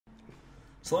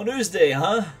Slow news day,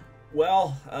 huh?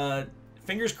 Well,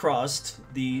 fingers crossed,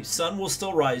 the sun will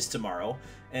still rise tomorrow,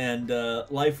 and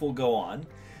life will go on.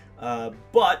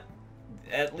 But,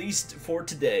 at least for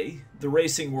today, the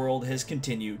racing world has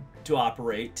continued to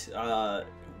operate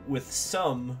with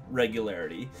some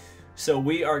regularity. So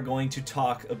we are going to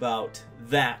talk about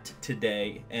that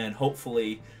today, and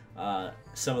hopefully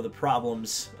some of the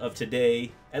problems of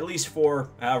today, at least for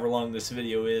however long this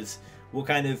video is, will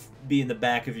kind of be in the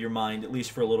back of your mind, at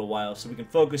least for a little while, so we can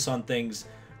focus on things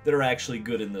that are actually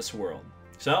good in this world.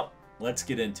 So, let's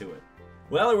get into it.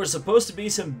 Well, there was supposed to be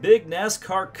some big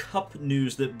NASCAR Cup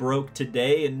news that broke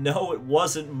today, and no, it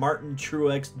wasn't Martin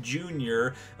Truex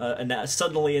Jr.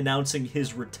 Suddenly announcing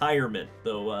his retirement,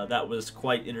 though that was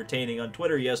quite entertaining on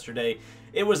Twitter yesterday.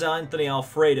 It was Anthony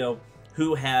Alfredo,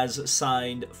 who has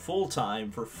signed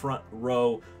full-time for Front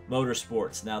Row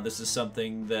Motorsports. Now, this is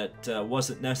something that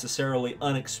wasn't necessarily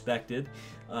unexpected,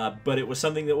 but it was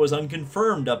something that was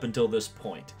unconfirmed up until this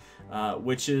point,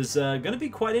 which is going to be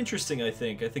quite interesting, I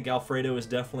think. I think Alfredo is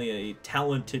definitely a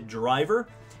talented driver,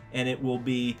 and it will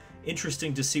be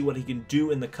interesting to see what he can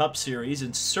do in the Cup Series,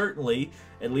 and certainly,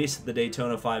 at least at the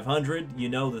Daytona 500, you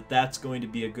know that that's going to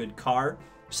be a good car.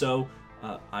 So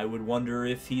I would wonder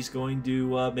if he's going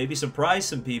to maybe surprise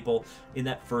some people in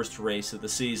that first race of the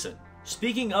season.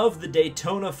 Speaking of the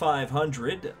Daytona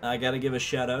 500, I got to give a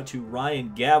shout out to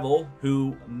Ryan Gavel,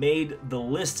 who made the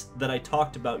list that I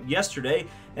talked about yesterday.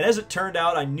 And as it turned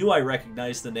out, I knew I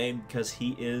recognized the name because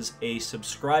he is a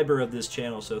subscriber of this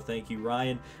channel. So thank you,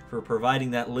 Ryan, for providing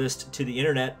that list to the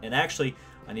internet. And actually,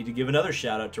 I need to give another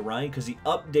shout out to Ryan because he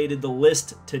updated the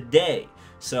list today.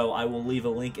 So I will leave a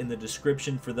link in the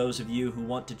description for those of you who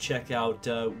want to check out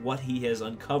what he has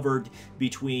uncovered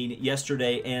between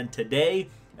yesterday and today.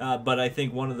 But I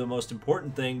think one of the most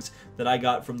important things that I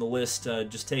got from the list,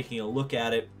 just taking a look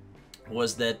at it,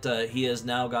 was that he has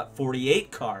now got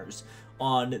 48 cars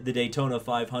on the Daytona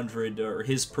 500, or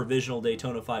his provisional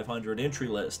Daytona 500 entry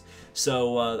list.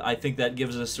 So I think that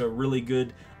gives us a really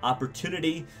good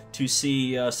opportunity to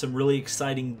see some really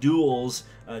exciting duels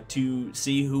to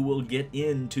see who will get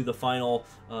into the final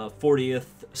 40th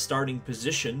starting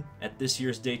position at this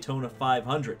year's Daytona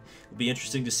 500. It'll be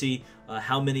interesting to see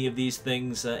how many of these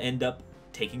things end up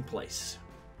taking place.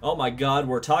 Oh my god,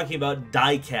 we're talking about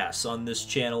diecasts on this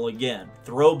channel again.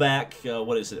 Throwback,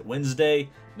 what is it, Wednesday?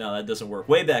 No, that doesn't work.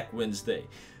 Way back Wednesday.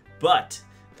 But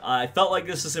I felt like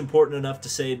this is important enough to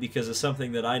say because it's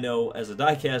something that I know as a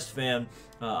diecast fan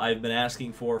I've been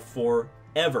asking for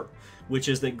forever, which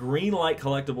is that Greenlight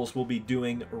Collectibles will be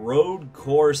doing road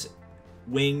course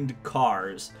winged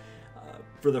cars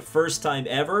for the first time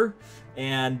ever,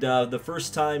 and the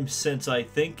first time since I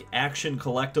think Action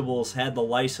Collectibles had the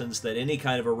license that any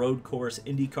kind of a road course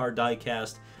IndyCar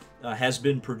diecast has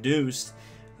been produced.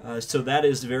 So that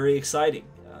is very exciting,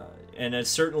 and I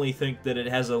certainly think that it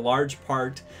has a large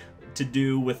part to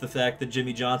do with the fact that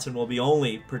Jimmie Johnson will be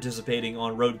only participating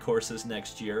on road courses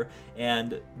next year,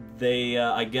 and they,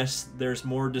 I guess there's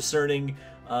more discerning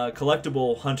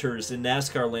collectible hunters in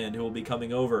NASCAR land who will be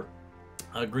coming over.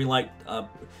 Greenlight,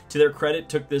 to their credit,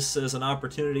 took this as an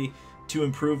opportunity to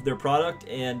improve their product,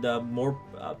 and more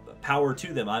power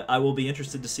to them. I will be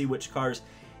interested to see which cars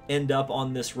end up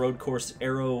on this road course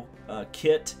aero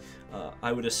kit.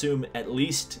 I would assume at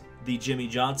least the Jimmie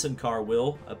Johnson car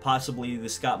will, possibly the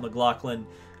Scott McLaughlin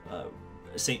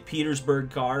St. Petersburg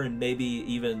car, and maybe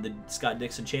even the Scott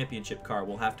Dixon Championship car.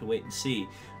 We'll have to wait and see.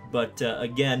 But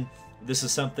again, this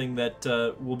is something that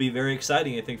will be very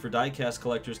exciting, I think, for diecast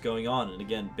collectors going on. And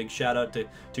again, big shout out to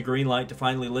Greenlight to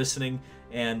finally listening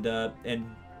and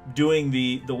doing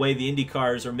the way the Indy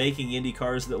cars are making Indy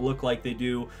cars that look like they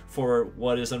do for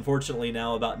what is unfortunately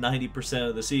now about 90%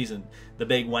 of the season, the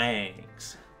big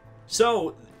wangs.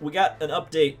 So we got an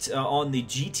update on the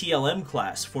GTLM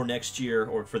class for next year,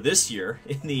 or for this year,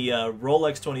 in the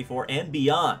Rolex 24 and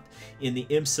beyond in the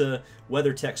IMSA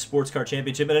WeatherTech Sports Car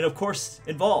Championship, and it of course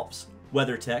involves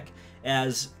WeatherTech,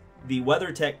 as the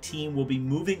WeatherTech team will be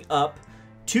moving up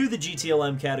to the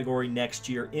GTLM category next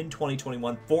year in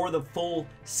 2021 for the full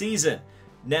season.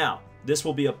 Now, this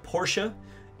will be a Porsche,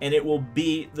 and it will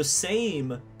be the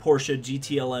same Porsche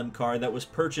GTLM car that was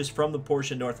purchased from the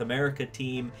Porsche North America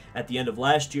team at the end of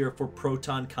last year for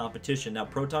Proton Competition. Now,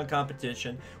 Proton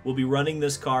Competition will be running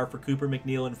this car for Cooper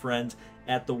McNeil and friends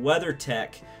at the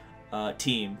WeatherTech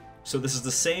team. So this is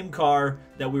the same car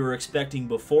that we were expecting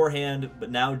beforehand,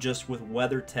 but now just with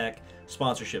WeatherTech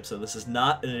sponsorship. So this is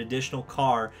not an additional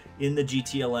car in the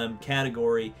GTLM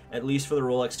category, at least for the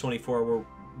Rolex 24, where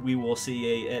we will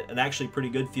see an actually pretty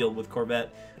good field with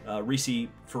Corvette, Risi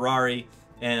Ferrari,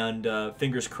 and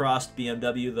fingers crossed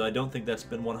BMW, though I don't think that's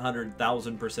been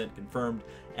 100,000% confirmed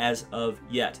as of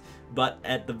yet. But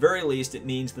at the very least, it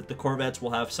means that the Corvettes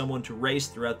will have someone to race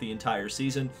throughout the entire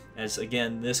season, as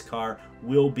again, this car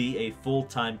will be a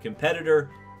full-time competitor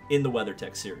in the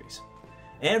WeatherTech Series.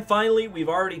 And finally, we've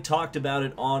already talked about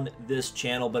it on this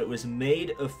channel, but it was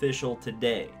made official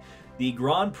today. The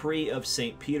Grand Prix of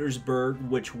St. Petersburg,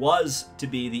 which was to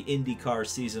be the IndyCar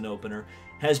season opener,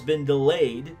 has been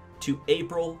delayed to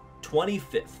April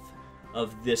 25th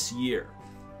of this year.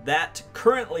 That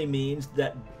currently means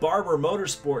that Barber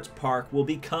Motorsports Park will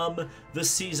become the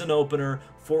season opener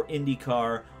for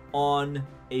IndyCar on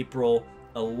April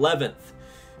 11th.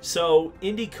 So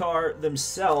IndyCar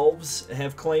themselves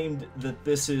have claimed that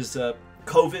this is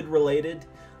COVID related.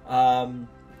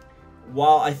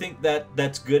 While I think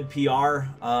that's good PR,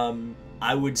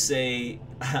 I would say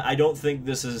I don't think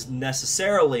this is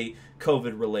necessarily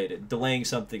COVID related, delaying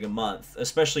something a month,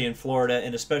 especially in Florida,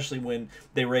 and especially when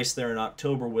they race there in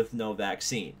October with no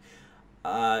vaccine.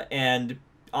 And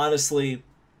honestly,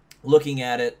 looking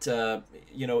at it,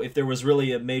 if there was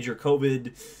really a major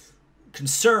COVID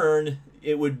concern,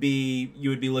 you would be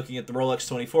looking at the Rolex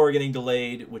 24 getting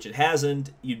delayed, which it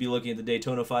hasn't. You'd be looking at the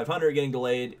Daytona 500 getting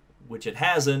delayed, which it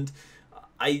hasn't.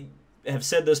 I have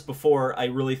said this before, I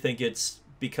really think it's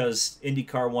because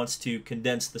IndyCar wants to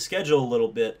condense the schedule a little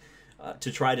bit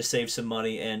to try to save some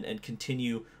money and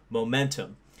continue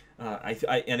momentum.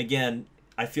 And again,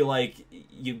 I feel like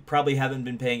you probably haven't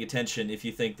been paying attention if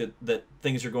you think that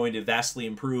things are going to vastly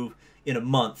improve in a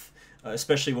month,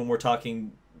 especially when we're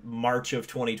talking March of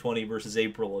 2020 versus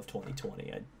April of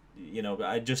 2020.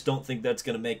 I just don't think that's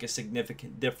going to make a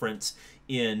significant difference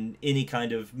in any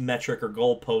kind of metric or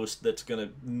goalpost that's going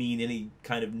to mean any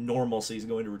kind of normalcy is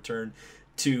going to return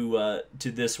to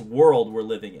this world we're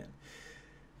living in.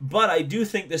 But I do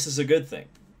think this is a good thing.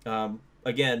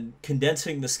 Again,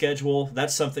 condensing the schedule,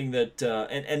 that's something that,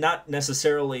 and not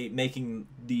necessarily making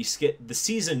the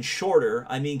season shorter.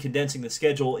 I mean condensing the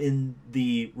schedule in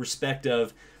the respect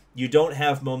of you don't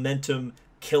have momentum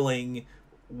killing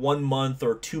 1 month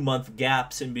or 2 month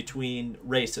gaps in between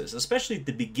races, especially at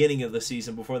the beginning of the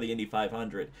season before the Indy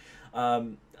 500.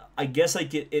 I guess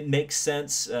it makes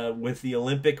sense with the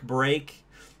Olympic break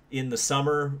in the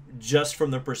summer, just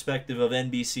from the perspective of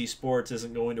NBC Sports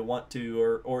isn't going to want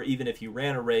to, or even if you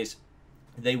ran a race,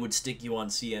 they would stick you on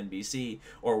CNBC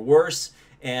or worse,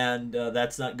 and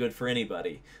that's not good for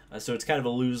anybody. So it's kind of a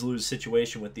lose-lose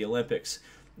situation with the Olympics.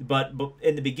 But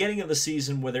in the beginning of the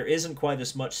season, where there isn't quite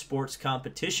as much sports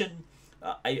competition,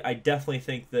 I definitely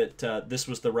think that this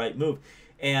was the right move.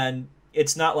 And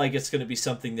it's not like it's going to be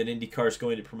something that IndyCar is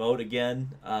going to promote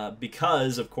again,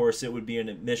 because, of course, it would be an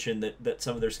admission that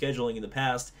some of their scheduling in the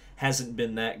past hasn't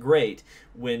been that great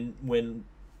when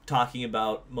talking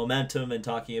about momentum and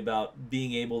talking about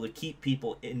being able to keep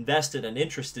people invested and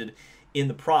interested in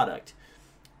the product.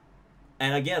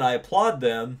 And again, I applaud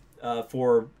them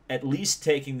for at least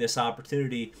taking this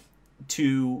opportunity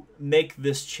to make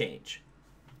this change.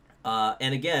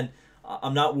 And again,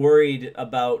 I'm not worried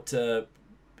about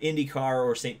IndyCar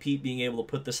or St. Pete being able to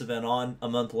put this event on a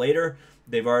month later.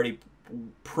 They've already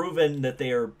proven that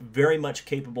they are very much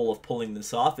capable of pulling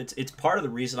this off. It's part of the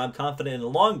reason I'm confident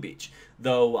in Long Beach,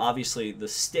 though obviously the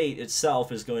state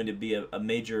itself is going to be a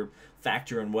major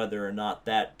factor in whether or not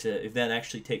that event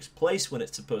actually takes place when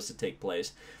it's supposed to take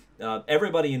place.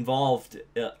 Everybody involved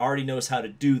already knows how to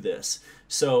do this.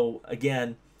 So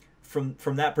again, from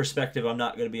that perspective, I'm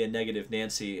not going to be a negative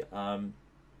Nancy.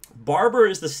 Barber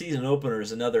as the season opener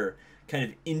is another kind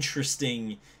of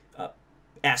interesting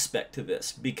aspect to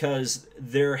this, because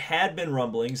there had been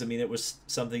rumblings, I mean, it was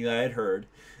something that I had heard,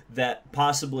 that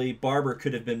possibly Barber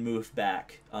could have been moved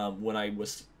back when I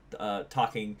was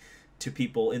talking to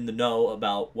people in the know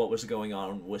about what was going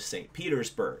on with St.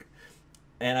 Petersburg.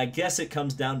 And I guess it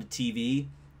comes down to TV.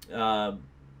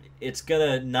 It's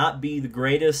going to not be the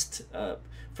greatest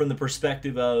from the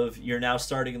perspective of you're now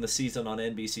starting the season on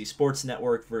NBC Sports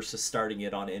Network versus starting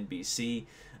it on NBC.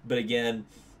 But again,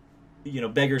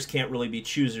 beggars can't really be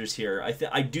choosers here.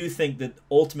 I do think that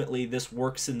ultimately this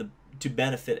works to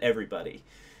benefit everybody.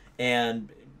 And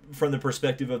from the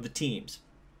perspective of the teams,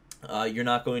 you're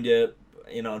not going to,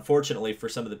 unfortunately for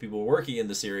some of the people working in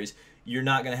the series, you're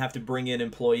not going to have to bring in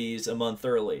employees a month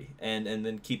early and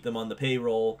then keep them on the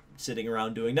payroll sitting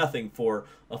around doing nothing for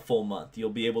a full month. You'll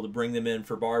be able to bring them in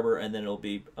for Barber, and then it'll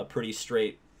be a pretty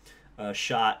straight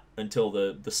shot until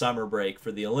the summer break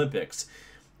for the Olympics.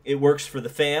 It works for the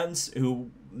fans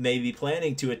who may be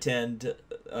planning to attend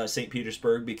St.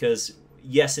 Petersburg because,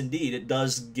 yes, indeed, it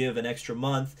does give an extra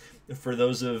month for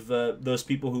those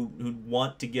people who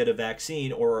want to get a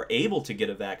vaccine or are able to get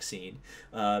a vaccine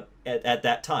at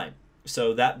that time.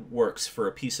 So that works for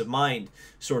a peace of mind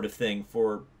sort of thing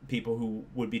for people who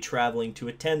would be traveling to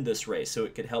attend this race. So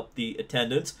it could help the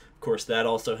attendance. Of course, that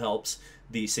also helps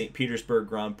the St. Petersburg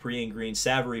Grand Prix and Green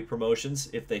Savory promotions.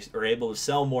 If they are able to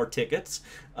sell more tickets,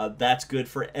 that's good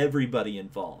for everybody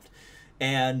involved.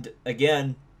 And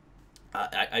again,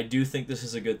 I do think this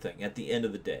is a good thing at the end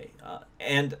of the day.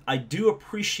 And I do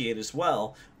appreciate as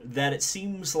well that it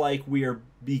seems like we are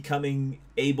becoming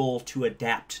able to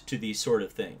adapt to these sort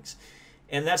of things.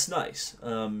 And that's nice.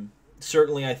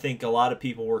 Certainly, I think a lot of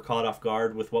people were caught off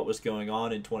guard with what was going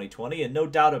on in 2020, and no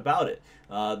doubt about it.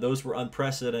 Those were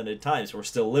unprecedented times. We're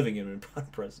still living in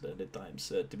unprecedented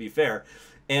times, to be fair.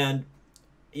 And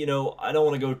you know, I don't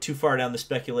want to go too far down the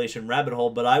speculation rabbit hole,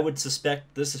 but I would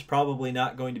suspect this is probably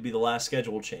not going to be the last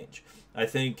schedule change. I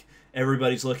think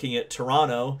everybody's looking at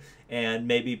Toronto, and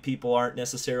maybe people aren't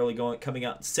necessarily coming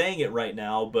out and saying it right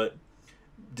now, but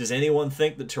does anyone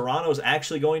think that Toronto is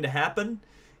actually going to happen?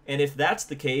 And if that's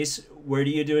the case, where do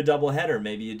you do a doubleheader?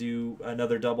 Maybe you do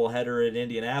another doubleheader at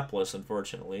Indianapolis,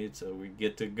 unfortunately, so we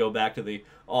get to go back to the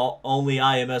only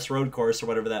IMS road course or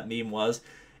whatever that meme was.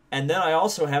 And then I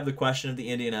also have the question of the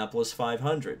Indianapolis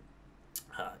 500.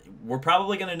 We're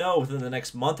probably going to know within the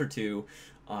next month or two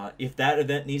if that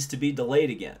event needs to be delayed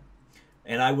again.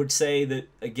 And I would say that,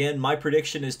 again, my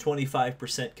prediction is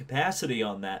 25% capacity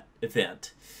on that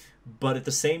event. But at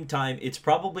the same time, it's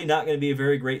probably not going to be a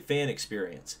very great fan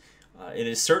experience. It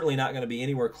is certainly not going to be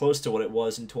anywhere close to what it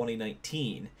was in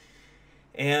 2019.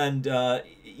 And,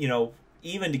 you know,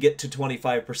 even to get to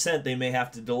 25%, they may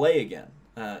have to delay again.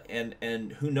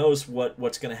 And who knows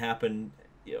what's going to happen,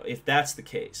 you know, if that's the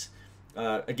case.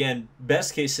 Again,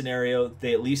 best case scenario,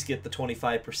 they at least get the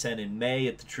 25% in May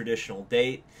at the traditional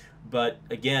date. But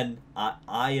again,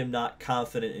 I am not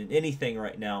confident in anything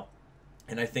right now.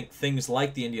 And I think things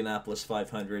like the Indianapolis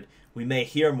 500 we may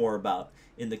hear more about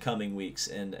in the coming weeks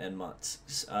and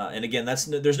months. And again,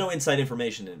 there's no inside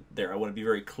information in there. I want to be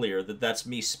very clear that that's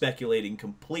me speculating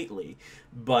completely.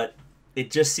 But it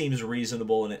just seems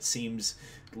reasonable, and it seems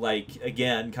like,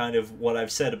 again, kind of what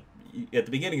I've said at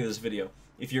the beginning of this video.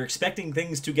 If you're expecting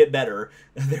things to get better,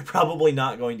 they're probably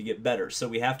not going to get better. So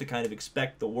we have to kind of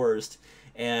expect the worst.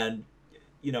 And,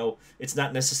 you know, it's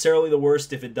not necessarily the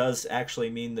worst if it does actually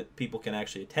mean that people can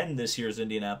actually attend this year's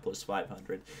Indianapolis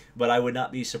 500. But I would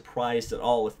not be surprised at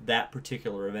all if that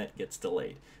particular event gets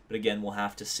delayed. But again, we'll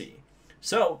have to see.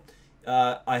 So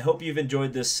I hope you've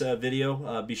enjoyed this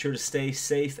video. Be sure to stay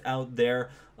safe out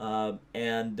there,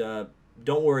 and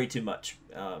don't worry too much.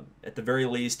 At the very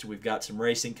least, we've got some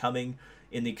racing coming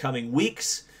in the coming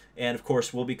weeks, and of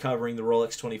course we'll be covering the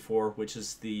Rolex 24, which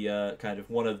is the kind of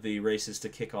one of the races to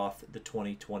kick off the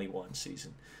 2021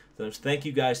 season. So thank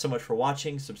you guys so much for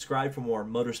watching. Subscribe for more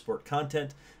motorsport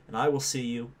content, and I will see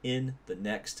you in the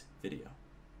next video.